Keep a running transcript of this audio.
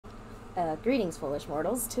Greetings, foolish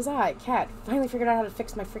mortals. 'Tis I, Cat. Finally figured out how to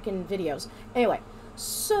fix my freaking videos. Anyway,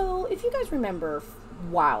 so if you guys remember a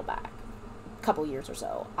while back, a couple years or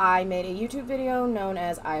so, I made a YouTube video known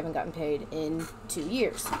as I haven't gotten paid in 2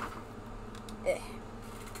 years.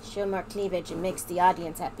 Show more cleavage and makes the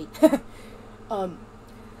audience happy.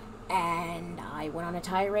 And I went on a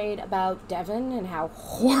tirade about Devin and how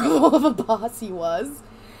horrible of a boss he was.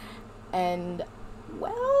 And,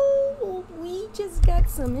 well, we just got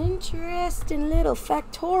some interesting little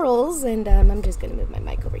factorials, and I'm just going to move my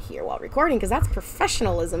mic over here while recording, because that's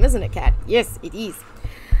professionalism, isn't it, Cat? Yes, it is.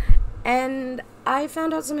 And I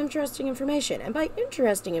found out some interesting information, and by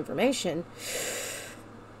interesting information,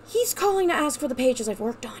 he's calling to ask for the pages I've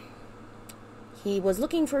worked on. He was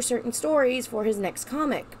looking for certain stories for his next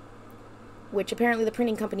comic, which apparently the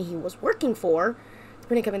printing company he was working for, the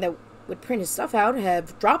printing company that would print his stuff out,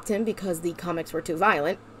 have dropped him because the comics were too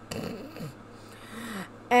violent.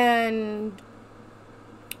 And,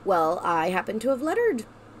 well, I happen to have lettered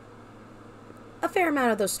a fair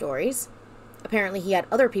amount of those stories. Apparently he had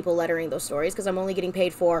other people lettering those stories, because I'm only getting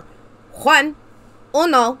paid for Juan,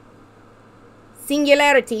 Uno,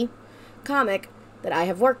 Singularity comic that I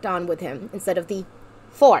have worked on with him, instead of the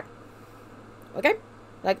 4. Okay?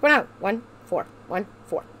 Like, we're now 1, 4, 1,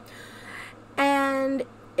 4. And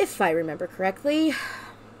if I remember correctly,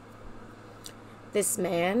 this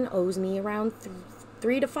man owes me around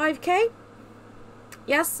 3 to 5K.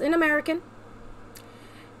 Yes, in American.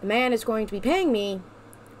 The man is going to be paying me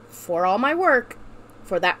for all my work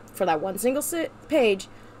for that one single page,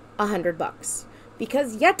 $100.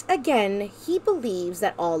 Because yet again, he believes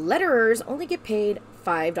that all letterers only get paid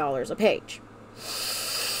 $5 a page.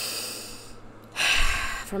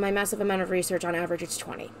 For my massive amount of research, on average, it's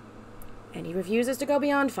 20. And he refuses to go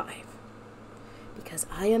beyond 5. Because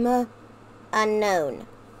I am a unknown.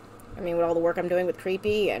 I mean, with all the work I'm doing with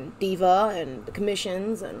Creepy and Diva and the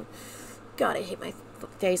commissions and... God, I hate my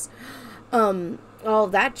face. All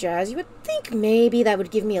that jazz, you would think maybe that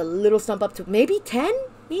would give me a little stump up to maybe 10?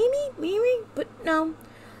 Maybe? But no.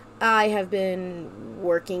 I have been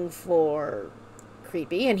working for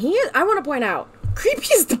Creepy, and he is, I want to point out,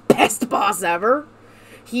 Creepy is the best boss ever.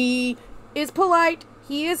 He is polite,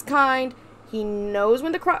 he is kind, he knows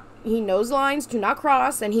when to he knows lines to not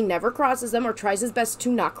cross, and he never crosses them or tries his best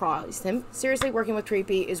to not cross them. Seriously, working with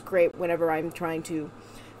Creepy is great whenever I'm trying to,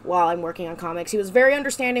 while I'm working on comics. He was very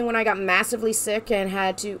understanding when I got massively sick and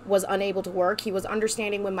was unable to work. He was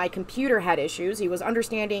understanding when my computer had issues. He was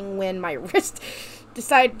understanding when my wrist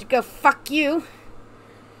decided to go, fuck you.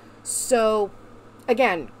 So,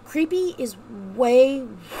 again, Creepy is way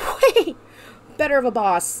better of a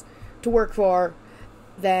boss to work for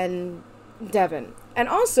than Devin. And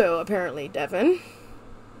also, apparently, Devin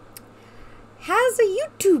has a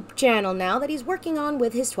YouTube channel now that he's working on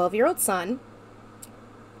with his 12-year-old son.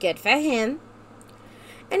 Good for him.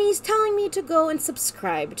 And he's telling me to go and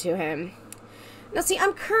subscribe to him. Now, see,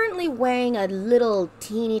 I'm currently weighing a little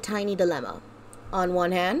teeny tiny dilemma. On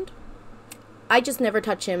one hand, I just never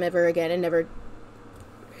touch him ever again and never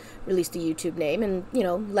release the YouTube name and, you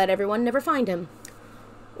know, let everyone never find him.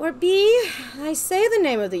 Or B, I say the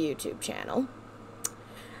name of the YouTube channel,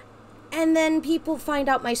 and then people find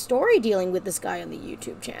out my story dealing with this guy on the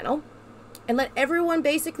YouTube channel, and let everyone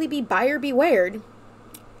basically be buyer beware.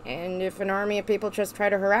 And if an army of people just try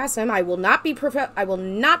to harass him, I will not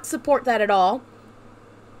support that at all.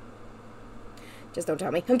 Just don't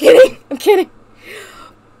tell me. I'm kidding.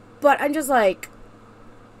 But I'm just like,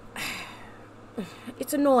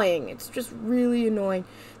 it's annoying. It's just really annoying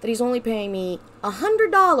that he's only paying me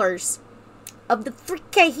 $100 of the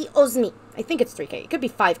 3K he owes me. I think it's 3K. It could be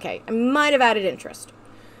 5K. I might have added interest.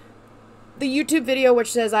 The YouTube video,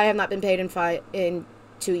 which says I have not been paid in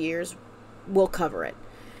 2 years, will cover it.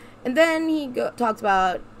 And then he talks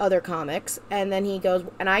about other comics, and then he goes,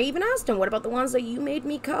 and I even asked him, what about the ones that you made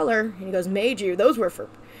me color? And he goes, made you? Those were for,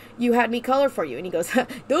 you had me color for you. And he goes,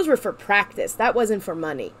 those were for practice. That wasn't for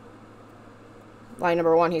money. Line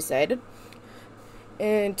number 1, he said.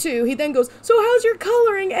 And 2, he then goes, so how's your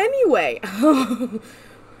coloring anyway?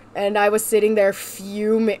 And I was sitting there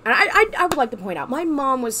fuming. And I would like to point out, my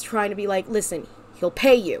mom was trying to be like, listen, he'll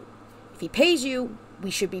pay you. If he pays you,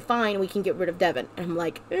 we should be fine, we can get rid of Devin. And I'm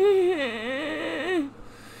like, and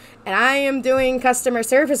I am doing customer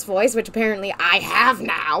service voice, which apparently I have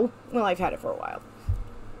now. Well, I've had it for a while.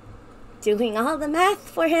 Doing all the math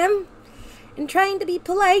for him and trying to be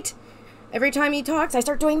polite. Every time he talks, I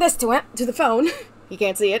start doing this to him, to the phone. He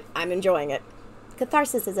can't see it. I'm enjoying it.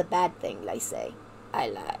 Catharsis is a bad thing, they say. I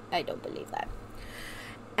lie. I don't believe that.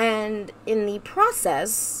 And in the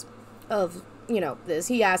process of, you know, this,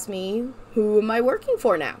 he asked me, who am I working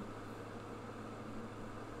for now?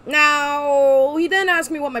 Now, he then asked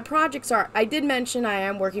me what my projects are. I did mention I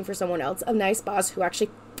am working for someone else, a nice boss who actually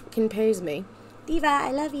fucking pays me. Diva,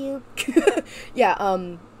 I love you. Yeah,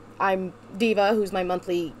 I'm Diva, who's my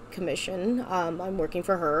monthly commission. I'm working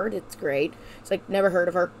for her. It's great. It's like, never heard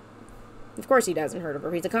of her. Of course he hasn't heard of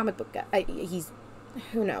her. He's a comic book guy.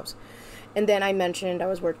 Who knows? And then I mentioned I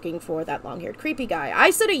was working for that long-haired creepy guy.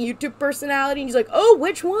 I said a YouTube personality, and he's like, oh,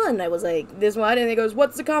 which one? I was like, this one. And he goes,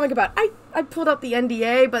 what's the comic about? I pulled out the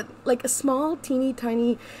NDA, but like a small, teeny,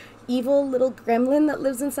 tiny, evil little gremlin that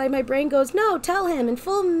lives inside my brain goes, no, tell him in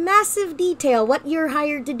full, massive detail what you're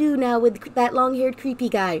hired to do now with that long-haired creepy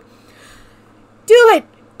guy. Do it!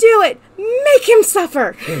 Do it! Make him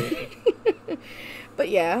suffer! But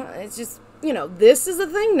yeah, it's just, you know, this is the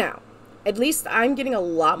thing now. At least I'm getting a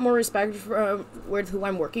lot more respect from who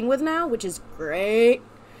I'm working with now, which is great.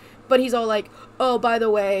 But he's all like, oh, by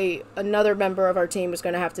the way, another member of our team is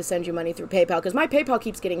going to have to send you money through PayPal because my PayPal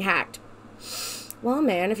keeps getting hacked. Well,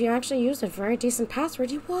 man, if you actually used a very decent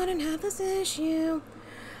password, you wouldn't have this issue.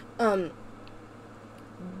 But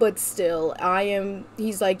still,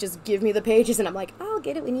 he's like, just give me the pages, and I'm like, I'll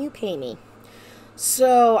get it when you pay me.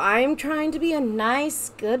 So I'm trying to be a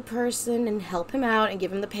nice, good person and help him out and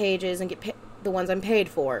give him the pages and get the ones I'm paid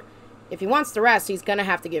for. If he wants the rest, he's gonna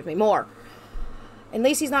have to give me more. At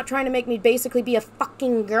least he's not trying to make me basically be a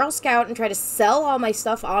fucking Girl Scout and try to sell all my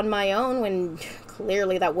stuff on my own when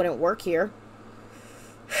clearly that wouldn't work here.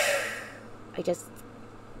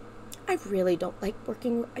 I really don't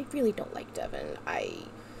like Devin.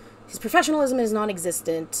 His professionalism is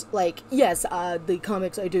non-existent. Like, yes, the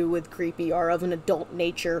comics I do with Creepy are of an adult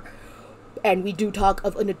nature, and we do talk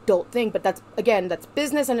of an adult thing, but that's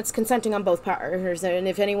business, and it's consenting on both partners, and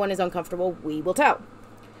if anyone is uncomfortable, we will tell.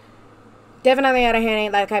 Devin, on the other hand,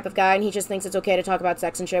 ain't that type of guy, and he just thinks it's okay to talk about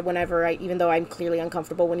sex and shit whenever even though I'm clearly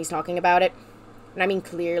uncomfortable when he's talking about it. And I mean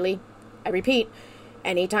clearly. I repeat,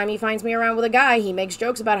 anytime he finds me around with a guy, he makes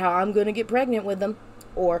jokes about how I'm gonna get pregnant with them,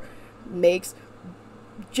 or makes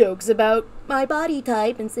jokes about my body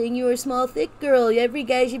type and saying you're a small, thick girl. Every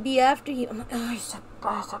guy should be after you. I'm like, oh,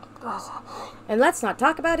 and let's not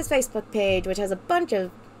talk about his Facebook page, which has a bunch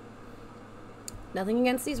of nothing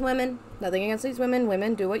against these women.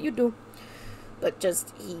 Women, do what you do. But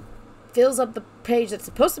just, he fills up the page that's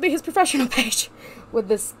supposed to be his professional page with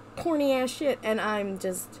this corny ass shit, and I'm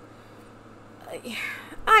just...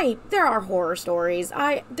 there are horror stories.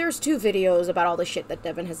 There's 2 videos about all the shit that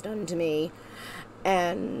Devin has done to me.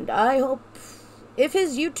 And I hope if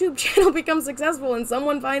his YouTube channel becomes successful and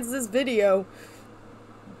someone finds this video,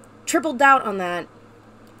 triple doubt on that,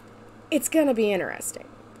 it's gonna be interesting.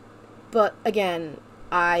 But again,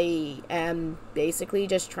 I am basically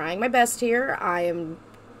just trying my best here. I am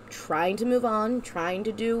trying to move on, trying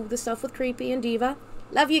to do the stuff with Creepy and Diva.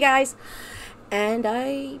 Love you guys. And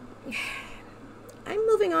I'm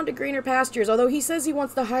moving on to greener pastures, although he says he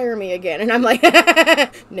wants to hire me again, and I'm like,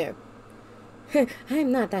 no.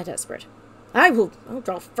 I'm not that desperate. I'll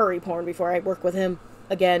draw furry porn before I work with him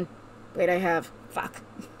again. Wait, I have. Fuck.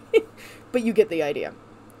 But you get the idea.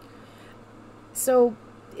 So,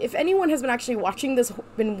 if anyone has been actually watching this,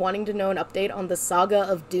 been wanting to know an update on the Saga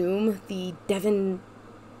of Doom, the Devin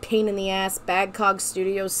pain-in-the-ass Bagcog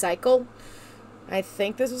Studios cycle, I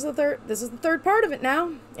think this is the third part of it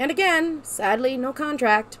now. And again, sadly, no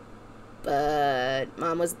contract. But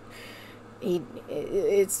Mom was...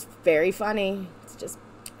 It's very funny. It's just...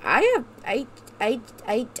 I'm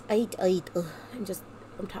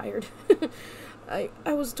tired. I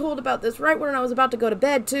was told about this right when I was about to go to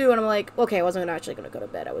bed, too, and I'm like, okay, I wasn't actually going to go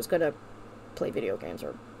to bed. I was going to play video games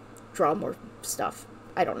or draw more stuff.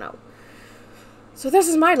 I don't know. So this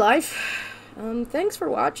is my life. Thanks for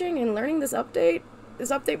watching and learning this update. This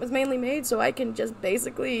update was mainly made so I can just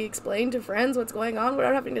basically explain to friends what's going on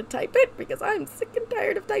without having to type it, because I'm sick and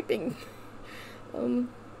tired of typing.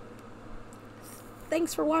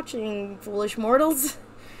 Thanks for watching, foolish mortals.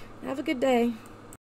 Have a good day.